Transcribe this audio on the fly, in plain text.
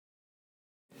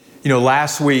You know,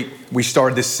 last week we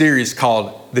started this series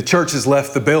called The Church Has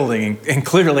Left the Building, and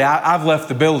clearly I've left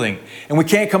the building, and we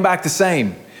can't come back the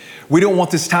same. We don't want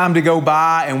this time to go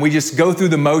by and we just go through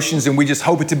the motions and we just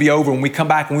hope it to be over and we come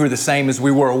back and we're the same as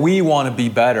we were. We want to be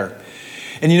better.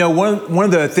 And you know, one of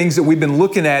the things that we've been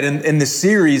looking at in this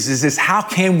series is this: how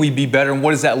can we be better and what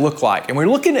does that look like? And we're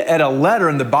looking at a letter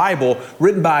in the Bible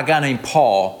written by a guy named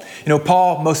Paul. You know,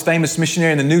 Paul, most famous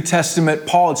missionary in the New Testament.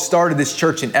 Paul had started this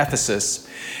church in Ephesus.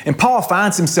 And Paul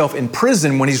finds himself in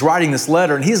prison when he's writing this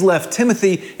letter, and he's left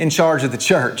Timothy in charge of the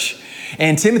church.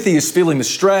 And Timothy is feeling the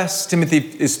stress, Timothy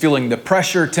is feeling the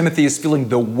pressure, Timothy is feeling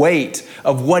the weight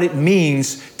of what it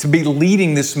means to be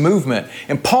leading this movement.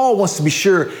 And Paul wants to be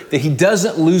sure that he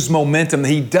doesn't lose momentum, that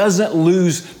he doesn't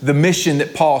lose the mission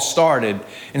that Paul started.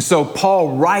 And so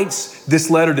Paul writes this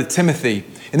letter to Timothy,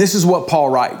 and this is what Paul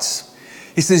writes.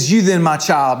 He says, "You then, my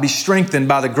child, be strengthened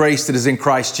by the grace that is in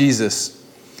Christ Jesus.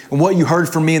 And what you heard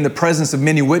from me in the presence of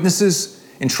many witnesses,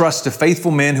 entrust to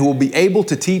faithful men who will be able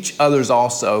to teach others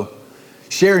also.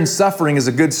 Share in suffering as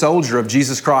a good soldier of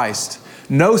Jesus Christ.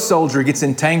 No soldier gets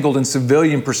entangled in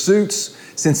civilian pursuits,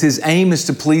 since his aim is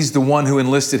to please the one who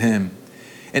enlisted him.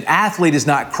 An athlete is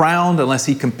not crowned unless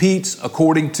he competes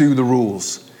according to the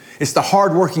rules. It's the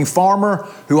hardworking farmer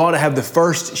who ought to have the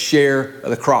first share of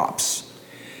the crops."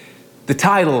 The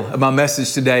title of my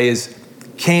message today is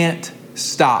 "Can't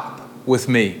Stop with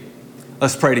Me."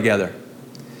 Let's pray together.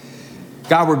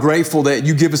 God, we're grateful that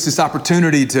you give us this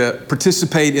opportunity to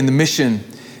participate in the mission.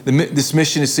 This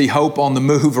mission is to see hope on the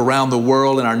move around the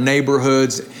world, in our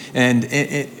neighborhoods, and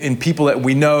in people that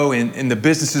we know, in the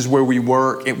businesses where we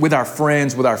work, with our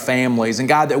friends, with our families. And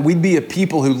God, that we'd be a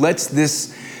people who lets this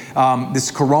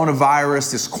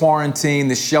coronavirus, this quarantine,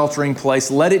 this sheltering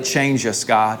place, let it change us,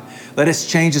 God. Let us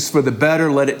change us for the better.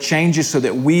 Let it change us so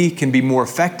that we can be more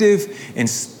effective in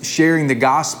sharing the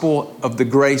gospel of the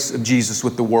grace of Jesus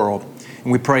with the world.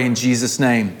 And we pray in Jesus'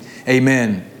 name,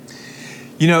 amen.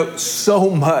 You know, so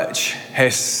much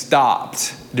has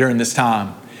stopped during this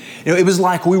time. You know, it was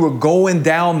like we were going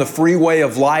down the freeway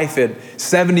of life at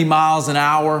 70 miles an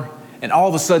hour, and all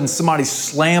of a sudden somebody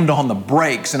slammed on the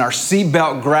brakes and our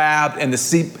seatbelt grabbed and the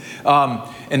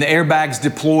airbags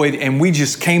deployed, and we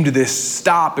just came to this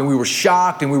stop, and we were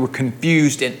shocked and we were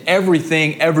confused, and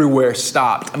everything everywhere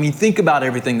stopped. I mean, think about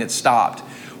everything that stopped.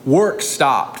 Work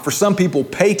stopped. For some people,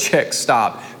 paychecks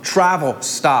stopped. Travel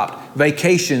stopped.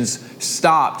 Vacations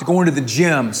stopped. Going to the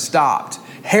gym stopped.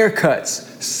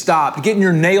 Haircuts stopped. Getting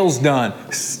your nails done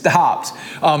stopped.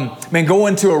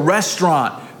 Going to a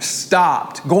restaurant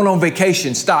stopped. Going on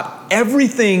vacation stopped.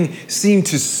 Everything seemed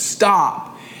to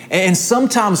stop. And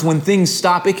sometimes when things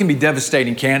stop, it can be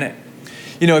devastating, can't it?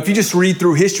 You know, if you just read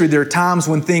through history, there are times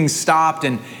when things stopped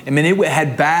and it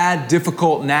had bad,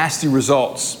 difficult, nasty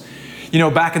results. You know,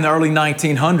 back in the early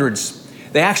 1900s,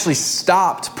 they actually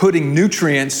stopped putting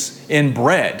nutrients in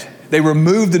bread. They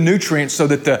removed the nutrients so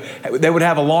that they would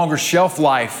have a longer shelf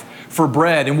life for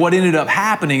bread. And what ended up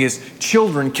happening is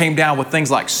children came down with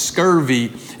things like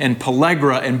scurvy and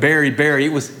pellagra and beriberi.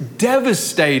 It was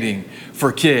devastating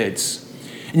for kids.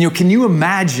 And you know, can you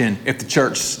imagine if the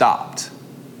church stopped?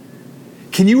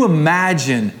 Can you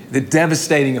imagine the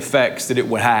devastating effects that it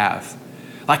would have?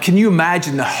 Like, can you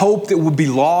imagine the hope that would be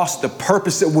lost, the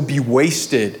purpose that would be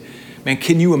wasted? Man,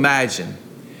 can you imagine?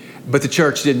 But the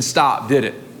church didn't stop, did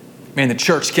it? Man, the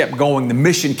church kept going. The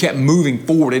mission kept moving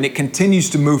forward, and it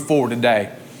continues to move forward today.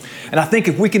 And I think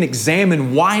if we can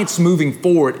examine why it's moving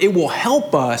forward, it will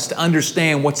help us to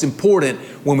understand what's important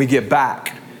when we get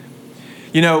back.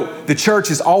 You know, the church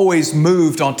has always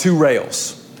moved on two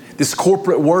rails. This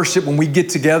corporate worship when we get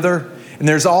together, and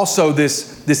there's also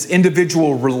this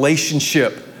individual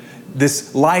relationship,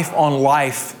 this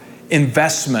life-on-life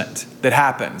investment that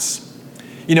happens.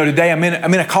 You know, today I'm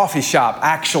in a coffee shop,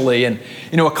 actually, and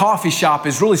you know, a coffee shop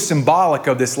is really symbolic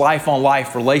of this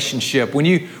life-on-life relationship.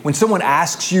 When someone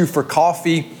asks you for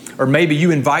coffee, or maybe you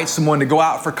invite someone to go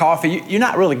out for coffee, you're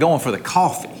not really going for the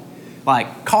coffee.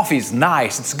 Like, coffee's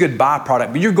nice, it's a good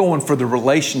byproduct, but you're going for the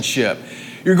relationship.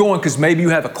 You're going because maybe you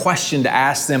have a question to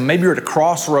ask them. Maybe you're at a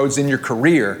crossroads in your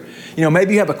career. You know,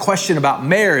 maybe you have a question about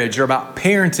marriage or about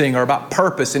parenting or about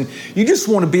purpose, and you just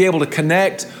want to be able to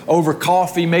connect over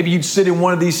coffee. Maybe you'd sit in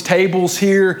one of these tables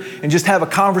here and just have a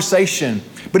conversation.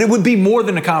 But it would be more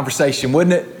than a conversation,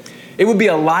 wouldn't it? It would be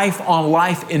a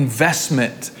life-on-life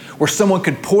investment where someone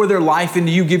could pour their life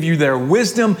into you, give you their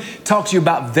wisdom, talk to you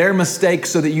about their mistakes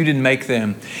so that you didn't make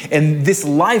them. And this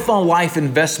life-on-life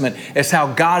investment is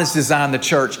how God has designed the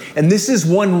church. And this is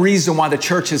one reason why the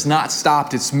church has not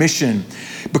stopped its mission,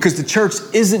 because the church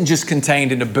isn't just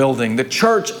contained in a building. The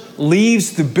church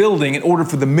leaves the building in order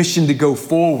for the mission to go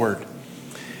forward.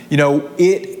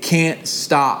 it can't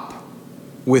stop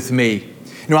with me.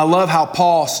 I love how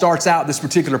Paul starts out this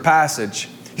particular passage.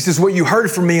 He says, what you heard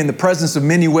from me in the presence of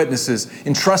many witnesses,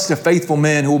 entrust to faithful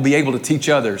men who will be able to teach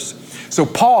others. So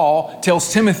Paul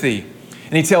tells Timothy,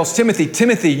 and he tells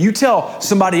Timothy, you tell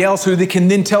somebody else who they can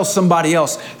then tell somebody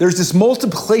else. There's this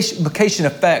multiplication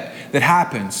effect that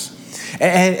happens.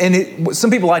 And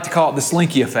some people like to call it the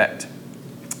slinky effect.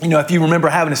 If you remember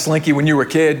having a slinky when you were a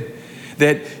kid,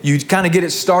 that you kind of get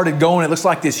it started going. It looks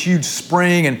like this huge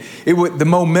spring, and the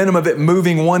momentum of it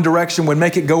moving one direction would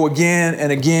make it go again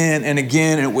and again and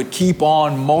again, and it would keep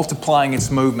on multiplying its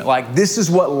movement. Like, this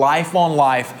is what life on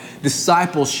life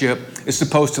discipleship is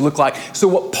supposed to look like. So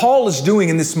what Paul is doing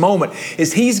in this moment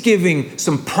is he's giving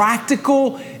some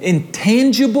practical,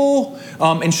 intangible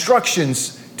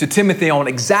instructions to Timothy on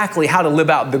exactly how to live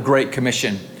out the Great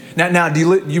Commission. Now, do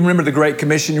you remember the Great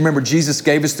Commission? You remember Jesus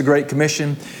gave us the Great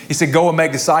Commission? He said, go and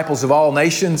make disciples of all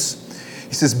nations.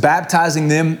 He says, baptizing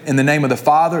them in the name of the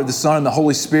Father, the Son, and the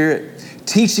Holy Spirit,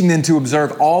 teaching them to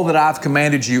observe all that I've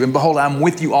commanded you. And behold, I'm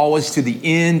with you always to the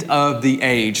end of the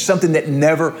age. Something that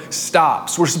never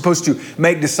stops. We're supposed to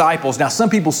make disciples. Now, some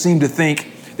people seem to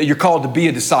think that you're called to be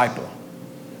a disciple.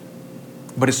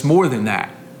 But it's more than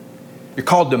that. You're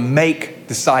called to make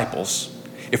disciples.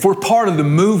 If we're part of the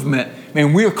movement,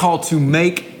 we are called to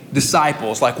make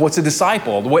disciples. Like, what's a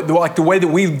disciple? The way that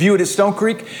we view it at Stone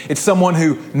Creek, it's someone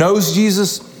who knows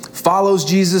Jesus, follows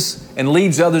Jesus, and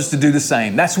leads others to do the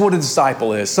same. That's what a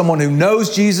disciple is. Someone who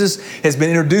knows Jesus, has been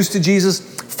introduced to Jesus,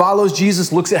 follows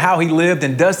Jesus, looks at how he lived,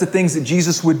 and does the things that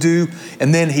Jesus would do,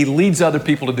 and then he leads other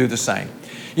people to do the same.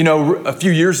 A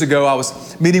few years ago, I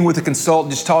was meeting with a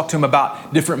consultant, just talked to him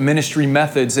about different ministry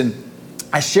methods, and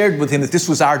I shared with him that this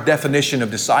was our definition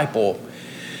of disciple.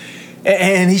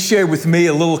 And he shared with me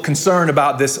a little concern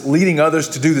about this leading others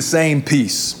to do the same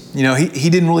piece. He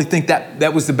didn't really think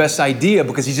that was the best idea,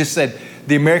 because he just said,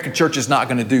 the American church is not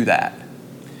going to do that.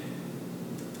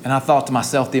 And I thought to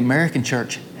myself, the American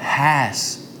church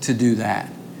has to do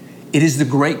that. It is the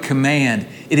great command.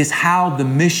 It is how the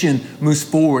mission moves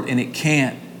forward, and it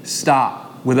can't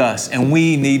stop with us. And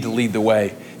we need to lead the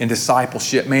way in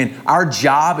discipleship. Our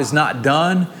job is not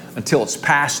done until it's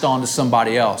passed on to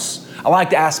somebody else. I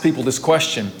like to ask people this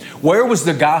question. Where was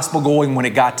the gospel going when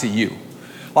it got to you?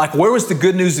 Like, where was the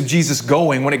good news of Jesus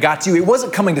going when it got to you? It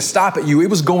wasn't coming to stop at you. It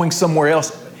was going somewhere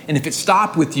else. And if it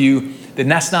stopped with you, then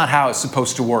that's not how it's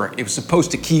supposed to work. It was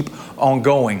supposed to keep on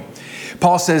going.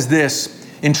 Paul says this,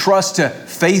 entrust to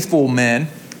faithful men,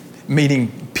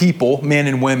 meaning people, men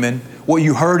and women, what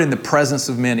you heard in the presence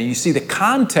of many. You see, the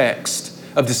context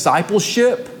of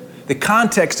discipleship, the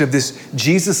context of this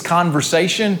Jesus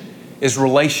conversation is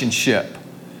relationship.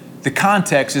 The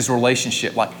context is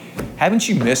relationship. Like, haven't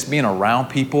you missed being around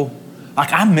people?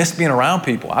 Like, I miss being around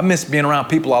people. I miss being around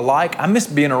people I like. I miss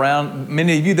being around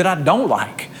many of you that I don't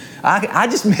like. I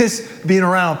just miss being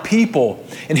around people.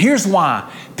 And here's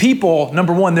why. People,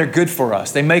 number one, they're good for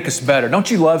us. They make us better. Don't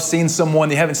you love seeing someone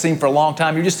you haven't seen for a long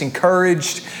time? You're just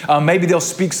encouraged. Maybe they'll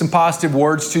speak some positive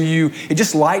words to you. It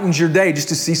just lightens your day just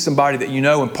to see somebody that you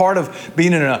know. And part of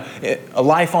being in a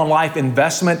life-on-life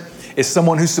investment is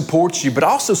someone who supports you, but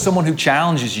also someone who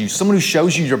challenges you, someone who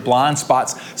shows you your blind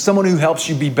spots, someone who helps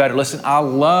you be better. Listen, I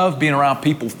love being around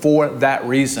people for that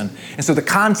reason. And so the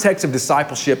context of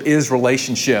discipleship is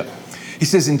relationship. He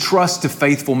says, entrust to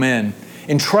faithful men.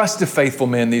 Entrust to faithful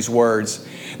men, these words.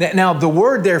 Now, the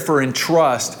word there for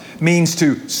entrust means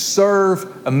to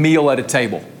serve a meal at a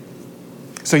table.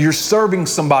 So you're serving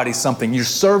somebody something. You're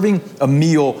serving a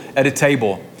meal at a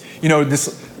table.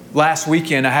 This last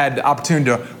weekend, I had the opportunity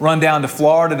to run down to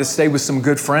Florida to stay with some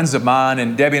good friends of mine,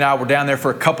 and Debbie and I were down there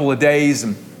for a couple of days.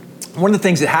 And one of the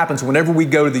things that happens whenever we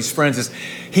go to these friends is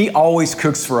he always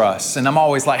cooks for us. And I'm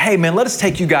always like, hey man, let us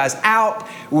take you guys out.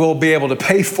 We'll be able to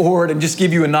pay for it and just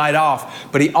give you a night off.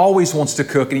 But he always wants to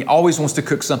cook, and he always wants to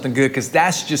cook something good, because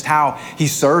that's just how he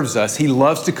serves us. He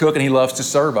loves to cook and he loves to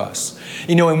serve us.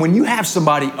 And when you have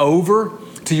somebody over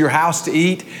to your house to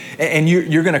eat, and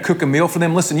you're going to cook a meal for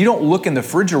them, listen, you don't look in the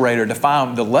refrigerator to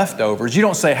find the leftovers. You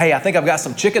don't say, hey, I think I've got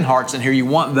some chicken hearts in here. You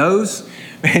want those?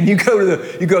 Man, you go to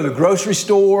the grocery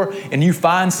store and you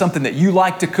find something that you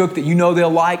like to cook that you know they'll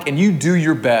like, and you do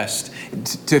your best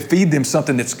to feed them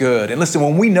something that's good. And listen,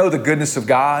 when we know the goodness of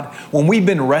God, when we've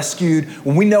been rescued,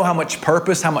 when we know how much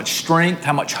purpose, how much strength,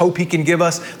 how much hope He can give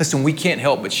us, listen, we can't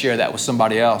help but share that with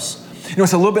somebody else. You know,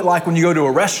 it's a little bit like when you go to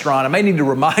a restaurant. I may need to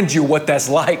remind you what that's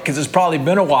like because it's probably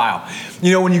been a while.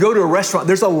 You know, when you go to a restaurant,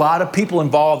 there's a lot of people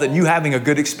involved in you having a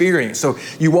good experience. So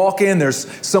you walk in, there's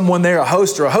someone there, a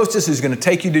host or a hostess who's going to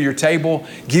take you to your table,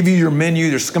 give you your menu.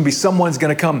 There's going to be someone's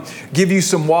going to come give you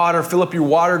some water, fill up your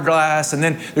water glass, and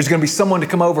then there's going to be someone to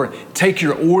come over and take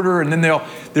your order, and then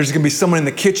there's going to be someone in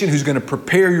the kitchen who's going to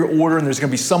prepare your order, and there's going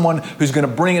to be someone who's going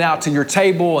to bring it out to your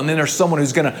table, and then there's someone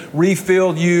who's going to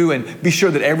refill you and be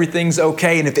sure that everything's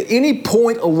okay. And if at any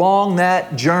point along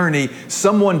that journey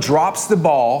someone drops the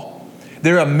ball,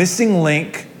 they're a missing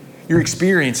link, your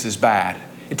experience is bad.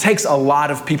 It takes a lot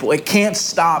of people. It can't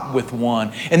stop with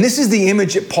one. And this is the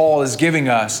image that Paul is giving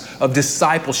us of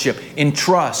discipleship.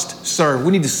 Entrust, serve.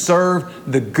 We need to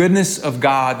serve the goodness of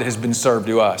God that has been served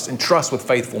to us. Entrust with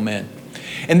faithful men.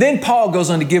 And then Paul goes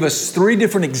on to give us 3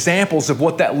 different examples of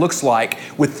what that looks like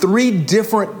with 3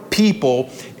 different people,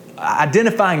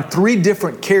 identifying 3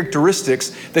 different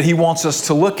characteristics that he wants us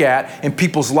to look at in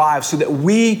people's lives so that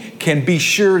we can be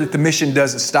sure that the mission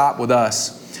doesn't stop with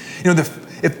us. You know,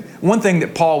 one thing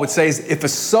that Paul would say is if a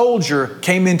soldier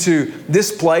came into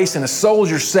this place and a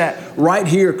soldier sat right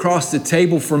here across the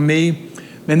table from me,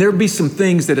 man, there would be some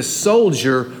things that a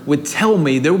soldier would tell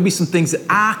me. There would be some things that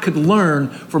I could learn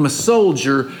from a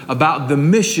soldier about the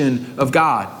mission of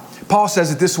God. Paul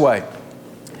says it this way.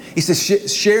 He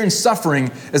says, share in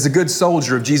suffering as a good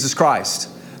soldier of Jesus Christ.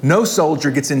 No soldier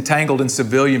gets entangled in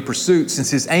civilian pursuits since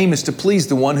his aim is to please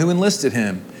the one who enlisted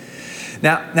him.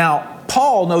 Now,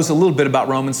 Paul knows a little bit about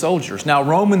Roman soldiers. Now,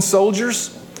 Roman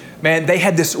soldiers, man, they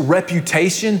had this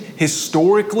reputation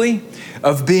historically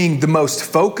of being the most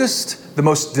focused, the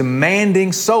most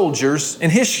demanding soldiers in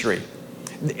history.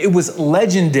 It was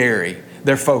legendary,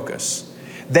 their focus.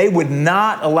 They would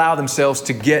not allow themselves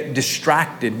to get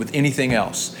distracted with anything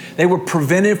else. They were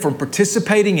prevented from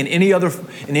participating in any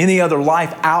other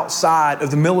life outside of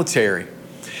the military.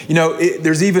 You know,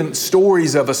 there's even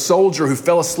stories of a soldier who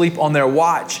fell asleep on their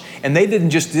watch, and they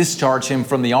didn't just discharge him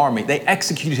from the army. They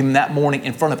executed him that morning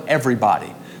in front of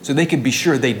everybody so they could be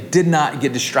sure they did not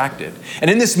get distracted. And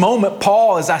in this moment,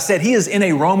 Paul, as I said, he is in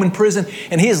a Roman prison,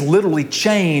 and he is literally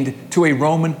chained to a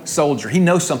Roman soldier. He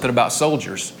knows something about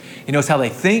soldiers. He knows how they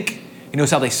think. He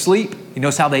knows how they sleep. He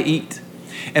knows how they eat.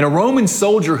 And a Roman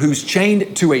soldier who's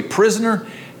chained to a prisoner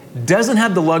doesn't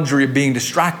have the luxury of being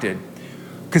distracted.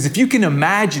 Because if you can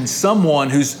imagine someone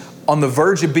who's on the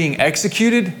verge of being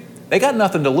executed, they got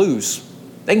nothing to lose.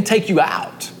 They can take you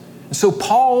out. And so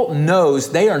Paul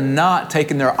knows they are not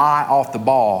taking their eye off the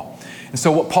ball. And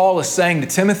so what Paul is saying to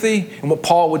Timothy and what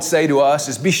Paul would say to us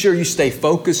is be sure you stay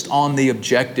focused on the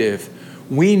objective.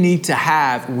 We need to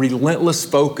have relentless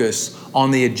focus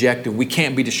on the objective. We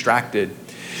can't be distracted.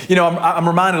 You know, I'm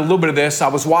reminded a little bit of this. I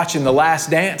was watching The Last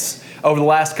Dance over the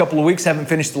last couple of weeks. Haven't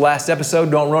finished the last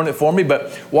episode. Don't ruin it for me.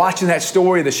 But watching that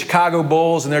story of the Chicago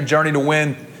Bulls and their journey to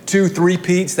win 2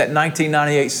 3-peats that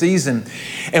 1998 season.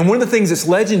 And one of the things that's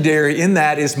legendary in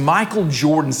that is Michael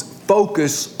Jordan's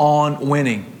focus on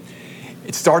winning.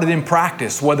 It started in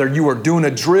practice, whether you were doing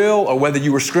a drill or whether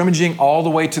you were scrimmaging all the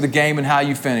way to the game and how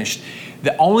you finished.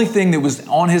 The only thing that was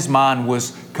on his mind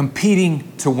was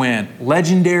competing to win.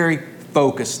 Legendary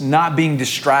focus, not being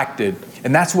distracted.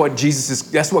 And that's what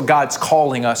that's what God's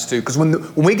calling us to. Because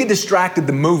when we get distracted,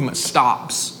 the movement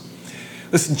stops.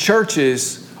 Listen,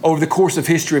 churches over the course of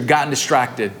history have gotten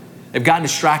distracted. They've gotten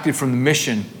distracted from the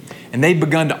mission. And they've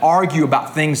begun to argue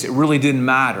about things that really didn't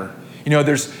matter. You know,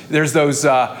 there's those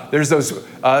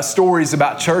stories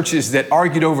about churches that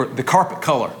argued over the carpet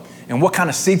color and what kind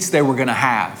of seats they were going to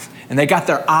have. And they got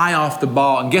their eye off the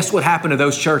ball. And guess what happened to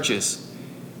those churches?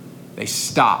 They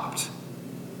stopped.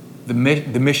 The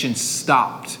mission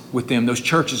stopped with them. Those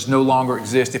churches no longer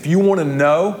exist. If you want to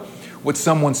know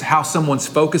how someone's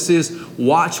focus is,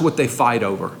 watch what they fight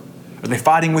over. Are they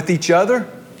fighting with each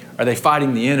other? Are they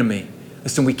fighting the enemy?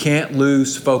 Listen, we can't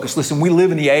lose focus. Listen, we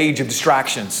live in the age of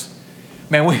distractions.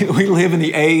 Man, we live in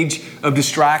the age of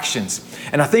distractions.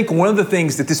 And I think one of the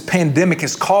things that this pandemic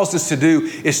has caused us to do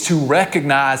is to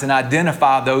recognize and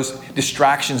identify those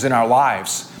distractions in our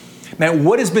lives. Man,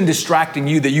 what has been distracting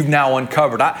you that you've now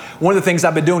uncovered? One of the things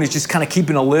I've been doing is just kind of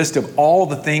keeping a list of all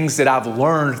the things that I've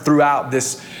learned throughout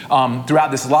this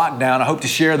lockdown. I hope to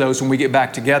share those when we get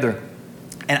back together.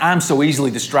 And I'm so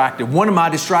easily distracted. One of my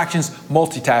distractions,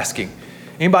 multitasking.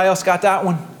 Anybody else got that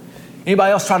one?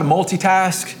 Anybody else try to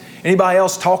multitask? Anybody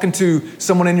else talking to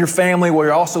someone in your family while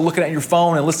you're also looking at your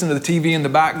phone and listening to the TV in the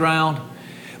background?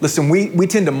 Listen, we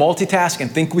tend to multitask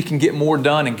and think we can get more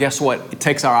done, and guess what? It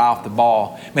takes our eye off the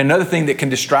ball. Man, another thing that can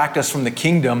distract us from the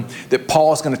kingdom that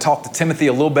Paul is going to talk to Timothy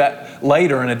a little bit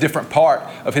later in a different part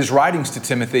of his writings to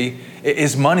Timothy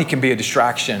is money can be a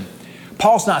distraction.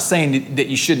 Paul's not saying that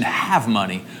you shouldn't have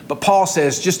money, but Paul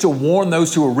says just to warn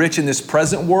those who are rich in this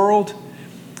present world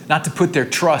not to put their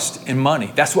trust in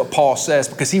money. That's what Paul says,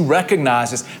 because he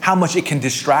recognizes how much it can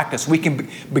distract us. We can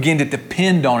begin to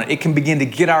depend on it. It can begin to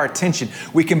get our attention.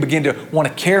 We can begin to want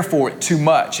to care for it too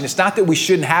much. And it's not that we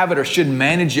shouldn't have it or shouldn't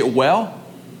manage it well,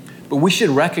 but we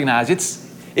should recognize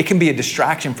it can be a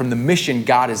distraction from the mission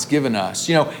God has given us.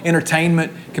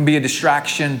 Entertainment can be a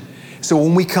distraction. So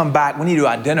when we come back, we need to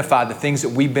identify the things that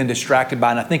we've been distracted by.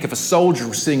 And I think if a soldier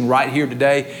was sitting right here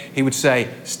today, he would say,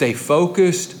 stay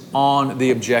focused on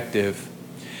the objective.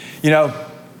 Paul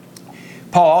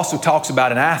also talks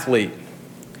about an athlete.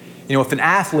 If an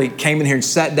athlete came in here and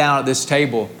sat down at this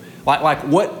table, like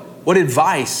what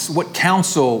advice, what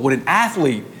counsel would an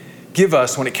athlete give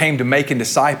us when it came to making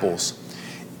disciples?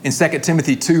 In 2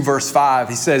 Timothy 2, verse 5,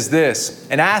 he says this,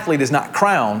 an athlete is not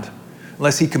crowned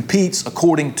unless he competes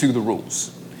according to the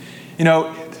rules.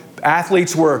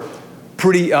 Athletes were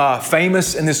pretty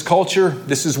famous in this culture.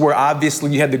 This is where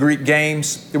obviously you had the Greek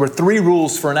games. There were 3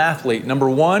 rules for an athlete. Number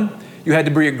 1, you had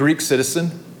to be a Greek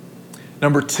citizen.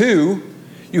 Number 2,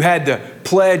 you had to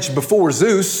pledge before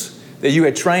Zeus that you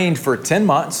had trained for 10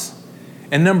 months.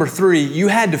 And number 3, you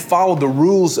had to follow the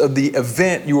rules of the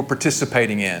event you were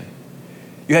participating in.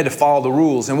 You had to follow the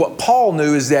rules. And what Paul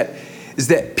knew is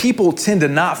that people tend to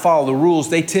not follow the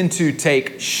rules. They tend to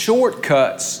take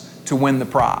shortcuts to win the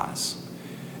prize.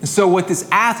 And so what this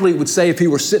athlete would say if he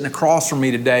were sitting across from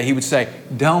me today, he would say,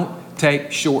 don't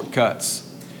take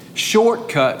shortcuts.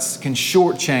 Shortcuts can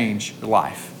shortchange your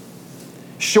life.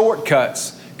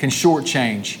 Shortcuts can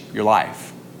shortchange your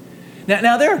life.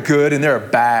 Now there are good and there are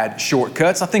bad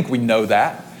shortcuts. I think we know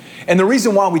that. And the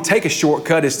reason why we take a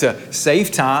shortcut is to save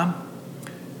time,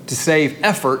 to save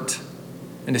effort,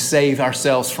 and to save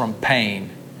ourselves from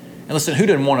pain. And listen, who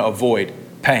doesn't want to avoid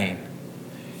pain?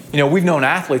 We've known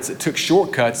athletes that took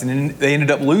shortcuts and they ended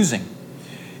up losing.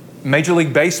 Major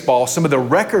League Baseball, some of the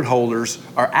record holders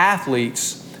are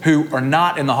athletes who are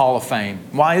not in the Hall of Fame.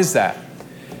 Why is that?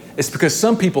 It's because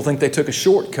some people think they took a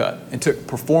shortcut and took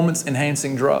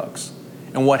performance-enhancing drugs.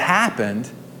 And what happened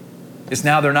is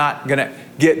now they're not going to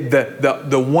get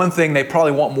the one thing they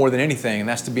probably want more than anything, and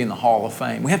that's to be in the Hall of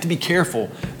Fame. We have to be careful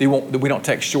that we don't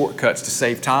take shortcuts to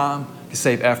save time, to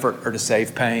save effort, or to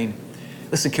save pain.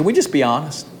 Listen, can we just be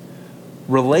honest?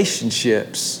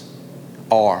 Relationships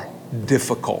are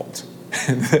difficult.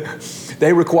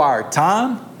 They require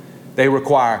time, they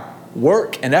require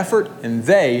work and effort, and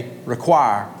they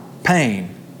require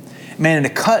pain. Man, and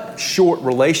to cut short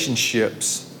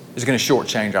relationships is going to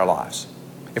shortchange our lives.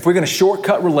 If we're going to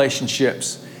shortcut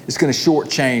relationships, it's going to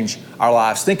shortchange our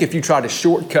lives. Think if you try to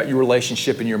shortcut your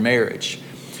relationship in your marriage,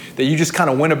 that you just kind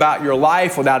of went about your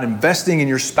life without investing in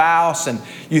your spouse, and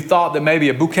you thought that maybe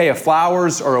a bouquet of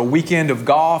flowers or a weekend of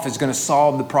golf is going to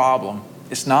solve the problem.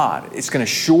 It's not. It's going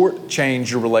to shortchange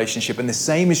your relationship. And the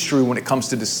same is true when it comes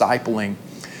to discipling.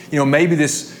 Maybe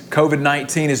this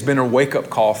COVID-19 has been a wake-up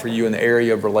call for you in the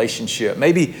area of relationship.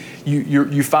 Maybe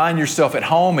you find yourself at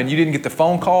home and you didn't get the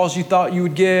phone calls you thought you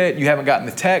would get. You haven't gotten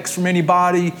the text from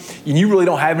anybody. And you really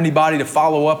don't have anybody to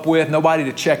follow up with, nobody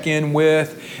to check in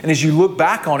with. And as you look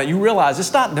back on it, you realize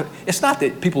it's not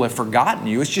that people have forgotten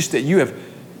you. It's just that you've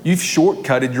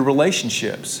shortcutted your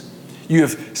relationships. You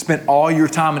have spent all your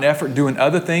time and effort doing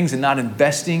other things and not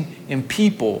investing in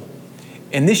people.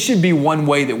 And this should be one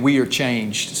way that we are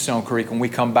changed, Stone Creek, when we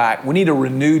come back. We need a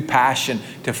renewed passion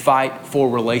to fight for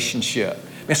relationship.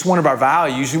 It's one of our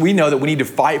values. We know that we need to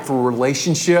fight for a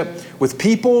relationship with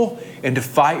people and to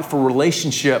fight for a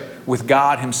relationship with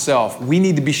God Himself. We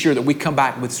need to be sure that we come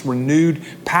back with renewed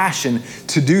passion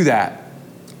to do that.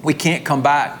 We can't come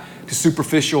back to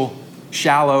superficial,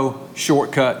 shallow,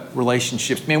 shortcut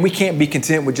relationships. Man, we can't be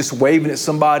content with just waving at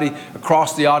somebody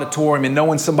across the auditorium and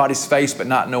knowing somebody's face but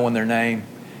not knowing their name.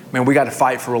 Man, we got to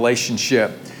fight for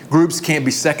relationship. Groups can't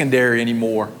be secondary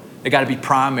anymore. They got to be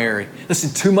primary.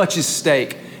 Listen, too much is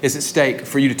at stake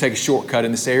for you to take a shortcut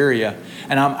in this area.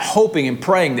 And I'm hoping and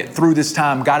praying that through this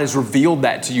time, God has revealed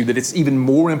that to you, that it's even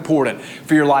more important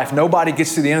for your life. Nobody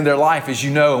gets to the end of their life, as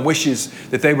you know, and wishes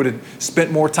that they would have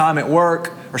spent more time at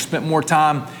work or spent more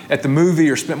time at the movie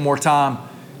or spent more time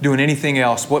doing anything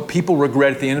else. What people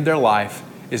regret at the end of their life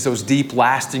is those deep,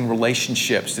 lasting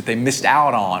relationships that they missed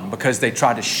out on because they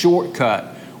tried to shortcut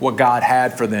what God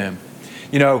had for them.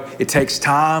 It takes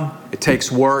time, it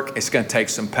takes work, it's going to take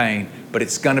some pain, but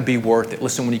it's going to be worth it.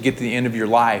 Listen, when you get to the end of your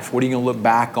life, what are you going to look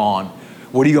back on?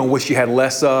 What are you going to wish you had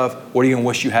less of? What are you going to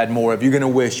wish you had more of? You're going to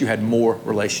wish you had more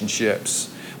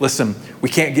relationships. Listen, we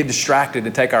can't get distracted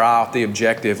and take our eye off the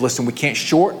objective. Listen, we can't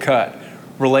shortcut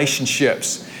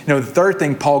relationships. The third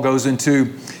thing Paul goes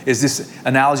into is this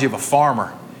analogy of a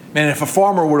farmer. Man, if a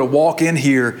farmer were to walk in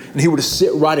here and he were to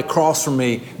sit right across from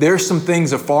me, there's some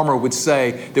things a farmer would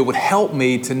say that would help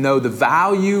me to know the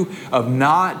value of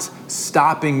not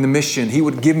stopping the mission. He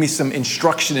would give me some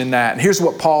instruction in that. And here's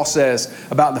what Paul says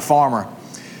about the farmer.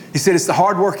 He said, it's the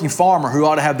hardworking farmer who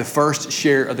ought to have the first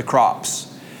share of the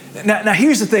crops. Now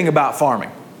here's the thing about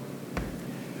farming.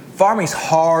 Farming's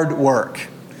hard work.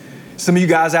 Some of you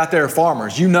guys out there are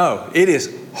farmers. You know it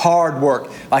is hard work.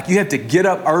 Like you have to get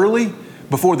up early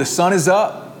before the sun is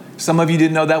up. Some of you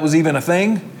didn't know that was even a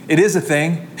thing. It is a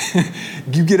thing.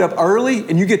 You get up early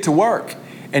and you get to work.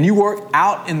 And you work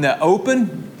out in the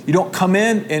open. You don't come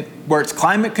in where it's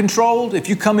climate controlled. If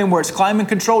you come in where it's climate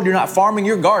controlled, you're not farming,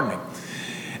 you're gardening.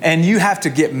 And you have to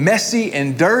get messy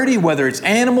and dirty, whether it's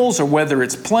animals or whether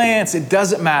it's plants, it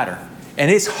doesn't matter. And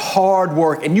it's hard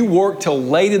work. And you work till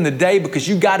late in the day because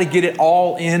you got to get it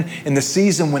all in the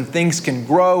season when things can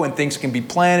grow and things can be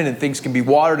planted and things can be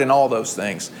watered and all those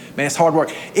things. Man, it's hard work.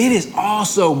 It is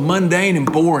also mundane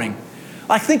and boring.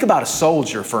 Like think about a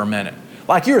soldier for a minute.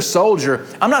 Like you're a soldier,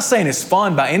 I'm not saying it's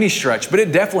fun by any stretch, but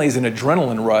it definitely is an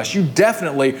adrenaline rush. You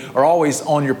definitely are always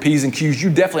on your P's and Q's. You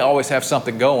definitely always have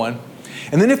something going.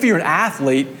 And then if you're an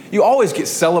athlete, you always get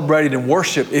celebrated and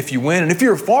worshiped if you win. And if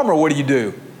you're a farmer, what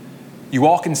do? You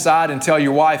walk inside and tell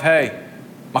your wife, hey,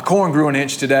 my corn grew an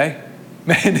inch today.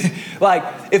 Man, like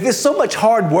if it's so much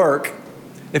hard work,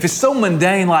 if it's so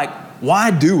mundane, like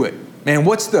why do it? Man,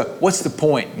 what's the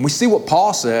point? And we see what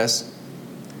Paul says.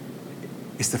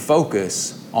 It's the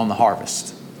focus on the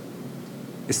harvest.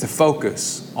 It's the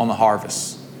focus on the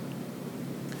harvest.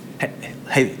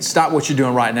 Hey, stop what you're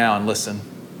doing right now and listen.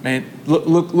 Man,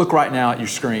 look right now at your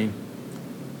screen.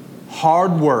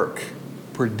 Hard work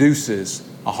produces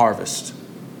a harvest.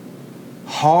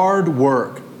 Hard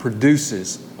work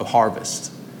produces a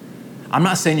harvest. I'm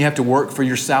not saying you have to work for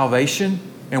your salvation,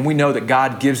 and we know that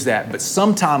God gives that. But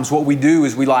sometimes what we do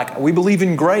is we believe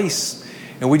in grace,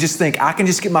 and we just think, I can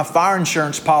just get my fire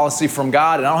insurance policy from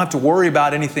God, and I don't have to worry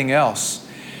about anything else.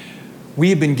 We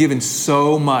have been given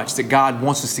so much that God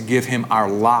wants us to give Him our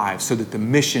lives so that the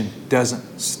mission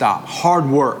doesn't stop. Hard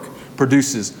work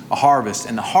produces a harvest,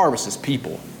 and the harvest is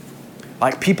people.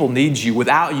 Like people need you.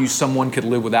 Without you, someone could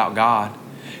live without God.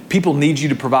 People need you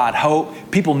to provide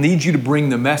hope. People need you to bring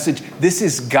the message. This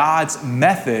is God's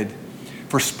method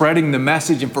for spreading the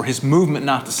message and for His movement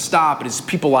not to stop. It is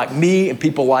people like me and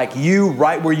people like you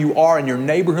right where you are in your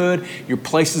neighborhood, your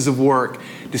places of work,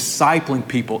 discipling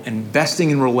people,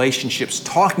 investing in relationships,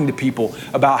 talking to people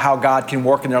about how God can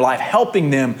work in their life,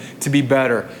 helping them to be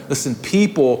better. Listen,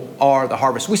 people are the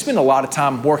harvest. We spend a lot of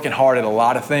time working hard at a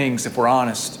lot of things, if we're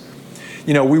honest.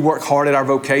 We work hard at our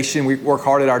vocation. We work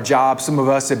hard at our job. Some of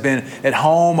us have been at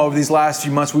home over these last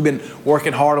few months. We've been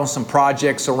working hard on some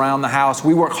projects around the house.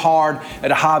 We work hard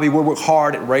at a hobby. We work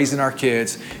hard at raising our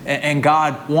kids. And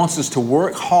God wants us to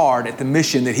work hard at the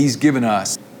mission that He's given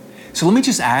us. So let me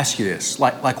just ask you this,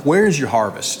 like where is your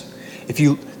harvest? If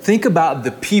you think about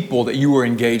the people that you are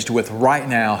engaged with right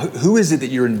now, who is it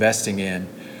that you're investing in?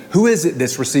 Who is it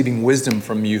that's receiving wisdom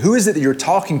from you? Who is it that you're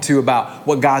talking to about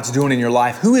what God's doing in your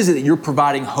life? Who is it that you're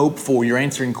providing hope for, you're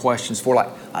answering questions for?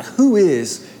 Like who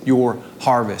is your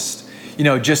harvest?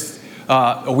 Just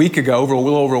a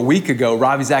little over a week ago,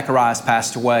 Ravi Zacharias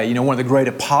passed away, one of the great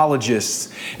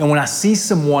apologists. And when I see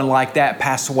someone like that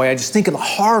pass away, I just think of the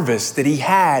harvest that he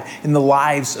had in the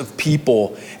lives of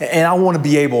people. And I want to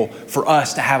be able for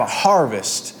us to have a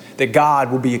harvest that God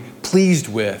will be pleased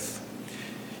with.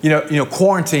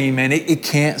 Quarantine, man, it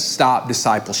can't stop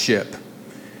discipleship.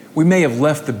 We may have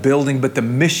left the building, but the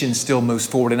mission still moves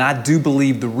forward. And I do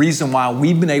believe the reason why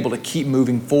we've been able to keep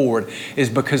moving forward is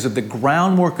because of the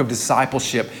groundwork of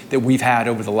discipleship that we've had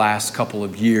over the last couple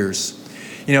of years.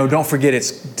 Don't forget,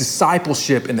 it's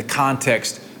discipleship in the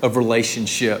context of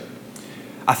relationship.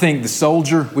 I think the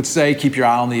soldier would say, keep your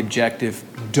eye on the objective.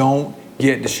 Don't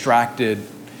get distracted.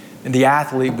 And the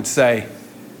athlete would say,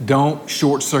 don't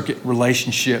short-circuit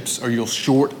relationships or you'll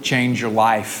short-change your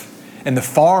life. And the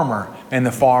farmer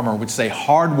would say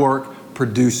hard work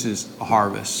produces a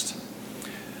harvest.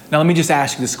 Now let me just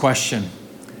ask you this question.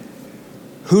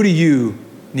 Who do you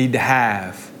need to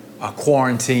have a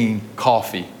quarantine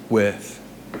coffee with?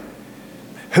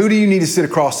 Who do you need to sit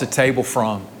across the table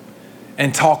from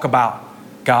and talk about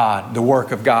God, the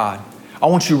work of God? I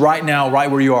want you right now, right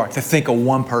where you are, to think of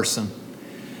one person.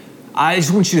 I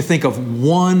just want you to think of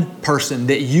one person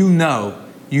that you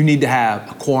need to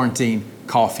have a quarantine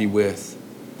coffee with.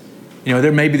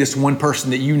 There may be this one person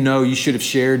that you should have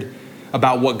shared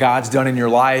about what God's done in your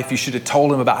life. You should have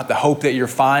told him about the hope that you're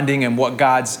finding and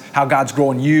how God's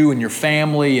growing you and your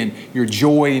family and your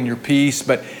joy and your peace.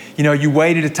 But you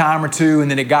waited a time or two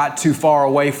and then it got too far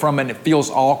away from it and it feels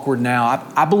awkward now.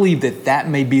 I believe that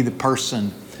may be the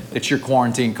person that's your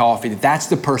quarantine coffee, that's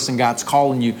the person God's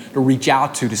calling you to reach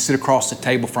out to sit across the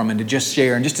table from and to just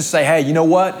share and just to say, hey, you know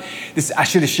what? I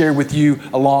should have shared with you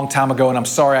a long time ago and I'm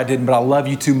sorry I didn't, but I love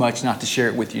you too much not to share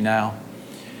it with you now.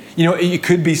 It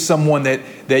could be someone that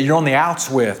you're on the outs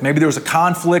with. Maybe there was a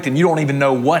conflict and you don't even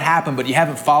know what happened, but you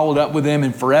haven't followed up with them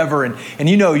in forever. And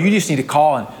you just need to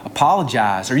call and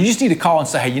apologize. Or you just need to call and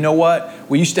say, hey, you know what?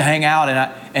 We used to hang out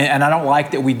and I don't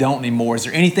like that we don't anymore. Is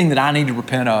there anything that I need to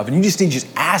repent of? And you just need to just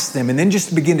ask them and then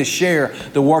just begin to share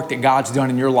the work that God's done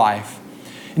in your life.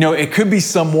 It could be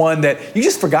someone that you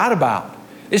just forgot about.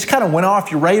 It just kind of went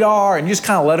off your radar and you just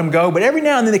kind of let them go. But every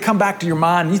now and then they come back to your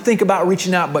mind and you think about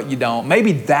reaching out, but you don't.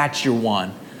 Maybe that's your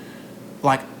one.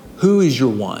 Like, who is your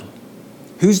one?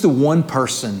 Who's the one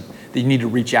person that you need to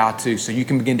reach out to so you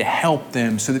can begin to help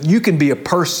them, so that you can be a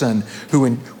person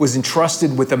who was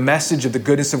entrusted with a message of the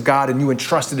goodness of God and you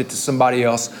entrusted it to somebody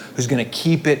else who's going to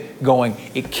keep it going.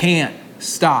 It can't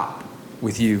stop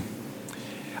with you.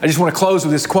 I just want to close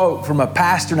with this quote from a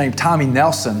pastor named Tommy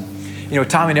Nelson.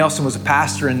 Tommy Nelson was a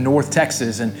pastor in North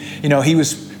Texas, and, he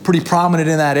was pretty prominent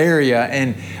in that area.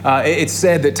 And it's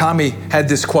said that Tommy had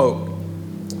this quote.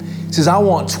 He says, I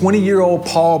want 20-year-old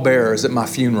pallbearers at my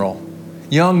funeral,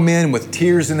 young men with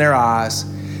tears in their eyes,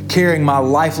 carrying my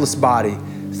lifeless body,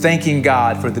 thanking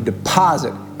God for the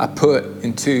deposit I put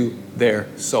into their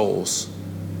souls.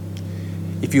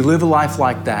 If you live a life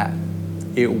like that,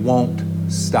 it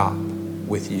won't stop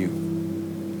with you.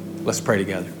 Let's pray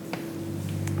together.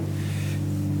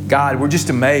 God, we're just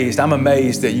amazed. I'm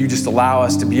amazed that you just allow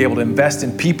us to be able to invest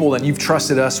in people and you've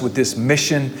trusted us with this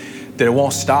mission that it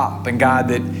won't stop. And God,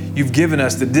 that you've given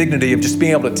us the dignity of just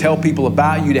being able to tell people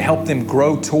about you, to help them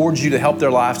grow towards you, to help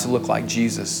their lives to look like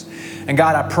Jesus. And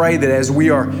God, I pray that as we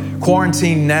are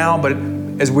quarantined now, but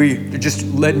as we are just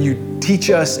letting you teach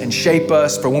us and shape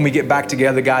us for when we get back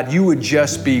together, God, you would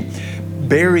just be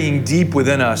burying deep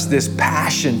within us this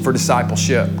passion for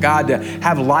discipleship. God, to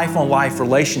have life-on-life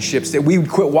relationships, that we would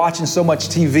quit watching so much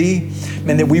TV,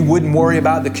 and that we wouldn't worry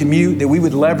about the commute, that we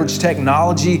would leverage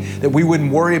technology, that we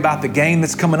wouldn't worry about the game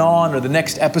that's coming on or the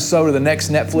next episode or the next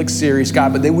Netflix series,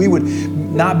 God, but that we would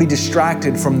not be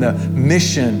distracted from the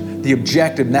mission, the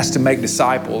objective, and that's to make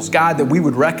disciples. God, that we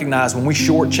would recognize when we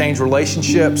shortchange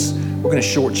relationships, we're going to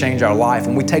shortchange our life.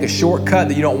 When we take a shortcut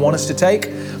that you don't want us to take,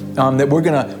 that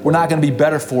we're not going to be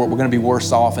better for it. We're going to be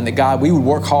worse off. And that God, we would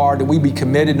work hard, that we'd be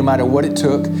committed no matter what it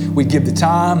took. We'd give the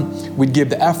time, we'd give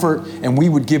the effort, and we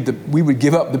would give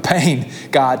up the pain,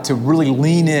 God, to really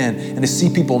lean in and to see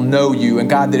people know you. And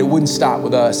God, that it wouldn't stop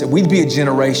with us. That we'd be a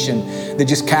generation that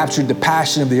just captured the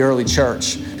passion of the early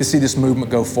church to see this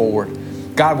movement go forward.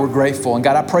 God, we're grateful. And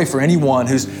God, I pray for anyone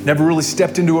who's never really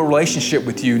stepped into a relationship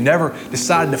with you, never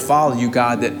decided to follow you,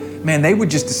 God, that man, they would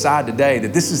just decide today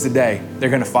that this is the day they're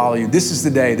going to follow you. This is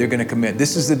the day they're going to commit.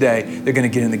 This is the day they're going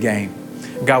to get in the game.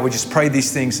 God, we just pray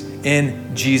these things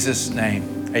in Jesus'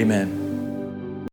 name. Amen.